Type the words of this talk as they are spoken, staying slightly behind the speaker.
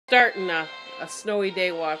starting a snowy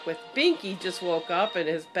day walk with Binky. Just woke up in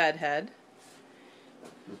his bed head.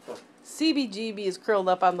 CBGB is curled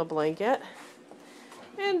up on the blanket.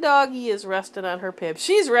 And Doggy is resting on her pib.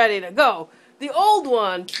 She's ready to go. The old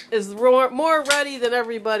one is more ready than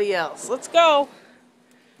everybody else. Let's go.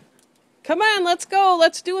 Come on, let's go.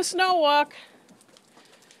 Let's do a snow walk.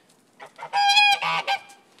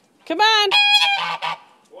 Come on.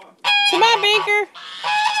 Come on, Binker.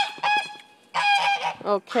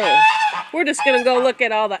 Okay. We're just going to go look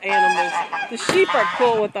at all the animals. The sheep are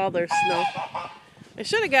cool with all their snow. I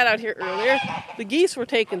should have got out here earlier. The geese were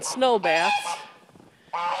taking snow baths.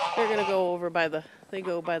 They're going to go over by the, they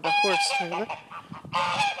go by the horse trailer.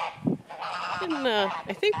 And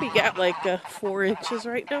I think we got like 4 inches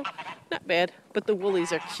right now. Not bad, but the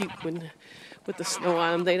woolies are cute when with the snow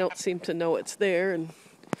on them. They don't seem to know it's there, and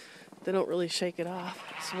they don't really shake it off.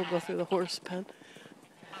 So we'll go through the horse pen.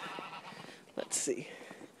 Let's see.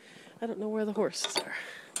 I don't know where the horses are.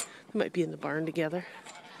 They might be in the barn together.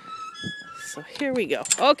 So here we go.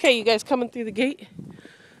 Okay, you guys coming through the gate?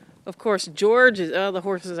 Of course, George is, oh, the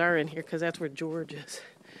horses are in here because that's where George is.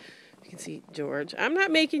 You can see George. I'm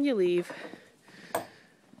not making you leave.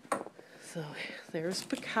 So there's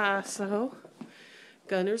Picasso.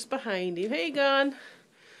 Gunner's behind him. Hey, Gun.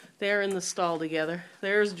 They're in the stall together.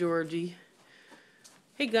 There's Georgie.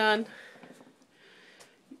 Hey, Gun.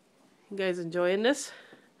 You guys enjoying this?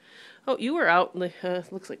 Oh, you were out.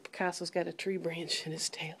 Looks like Picasso's got a tree branch in his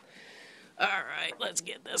tail. All right, let's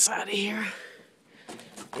get this out of here.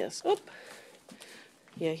 Yes. Oop.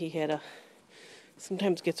 Yeah, he had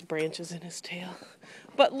sometimes gets branches in his tail.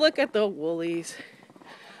 But look at the woolies.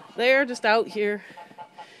 They're just out here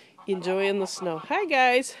enjoying the snow. Hi,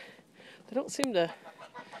 guys. They don't seem to...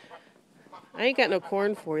 I ain't got no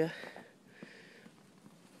corn for you.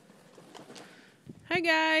 Hi,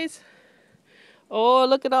 guys. Oh,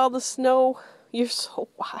 look at all the snow. You're so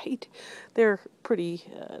wide. They're pretty...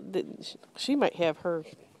 she might have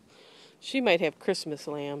Christmas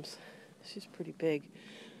lambs. She's pretty big.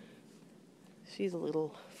 She's a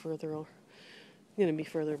little further... going to be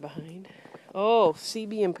further behind. Oh,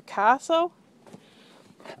 CB and Picasso?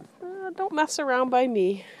 Don't mess around by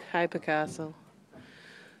me. Hi, Picasso.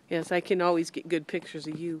 Yes, I can always get good pictures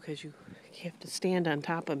of you because you have to stand on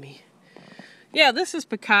top of me. Yeah, this is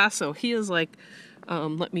Picasso. He is like,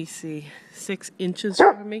 let me see, 6 inches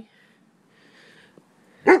from me.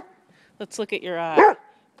 Let's look at your eye.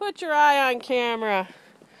 Put your eye on camera.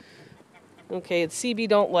 Okay, and CB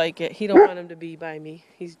don't like it. He don't want him to be by me.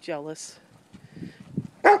 He's jealous.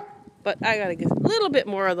 But I gotta get a little bit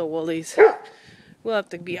more of the woolies. We'll have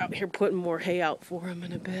to be out here putting more hay out for him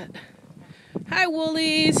in a bit. Hi,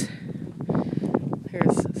 woolies.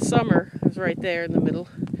 There's Summer. Who's right there in the middle.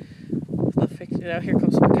 Now here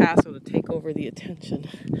comes Picasso to take over the attention.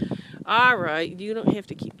 All right, you don't have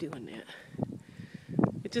to keep doing that.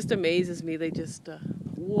 It just amazes me. They just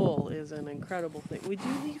wool is an incredible thing. Would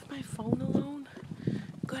you leave my phone alone?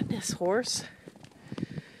 Goodness, horse.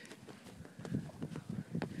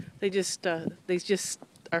 They just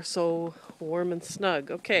are so warm and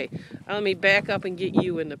snug. Okay, let me back up and get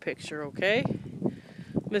you in the picture, okay?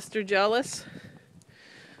 Mr. Jealous?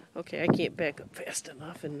 Okay, I can't back up fast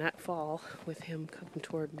enough and not fall with him coming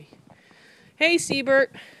toward me. Hey, Seabert.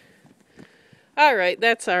 All right,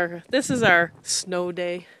 this is our snow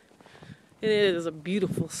day. And it is a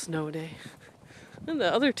beautiful snow day. And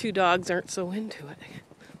the other 2 dogs aren't so into it.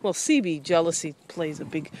 Well, CB, jealousy plays a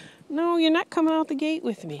big... No, you're not coming out the gate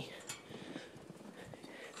with me.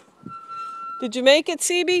 Did you make it,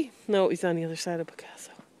 CB? No, he's on the other side of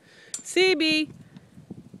Picasso. CB!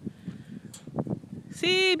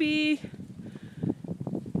 CB!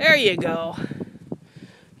 There you go.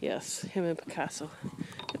 Yes, him and Picasso.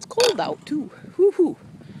 It's cold out, too. Woo-hoo.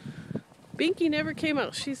 Binky never came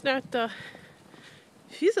out. She's not,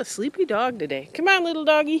 she's a sleepy dog today. Come on, little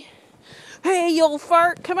doggy. Hey, you old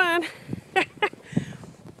fart, come on.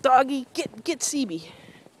 Doggy, get CB.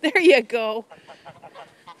 There you go.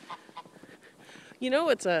 You know,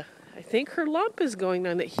 I think her lump is going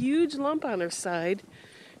on, that huge lump on her side.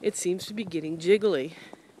 It seems to be getting jiggly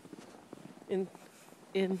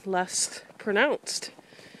and less pronounced.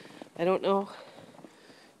 I don't know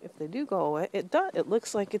if they do go away. It does. It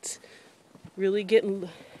looks like it's really getting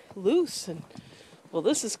loose. And well,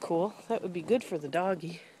 this is cool. That would be good for the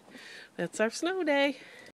doggy. That's our snow day.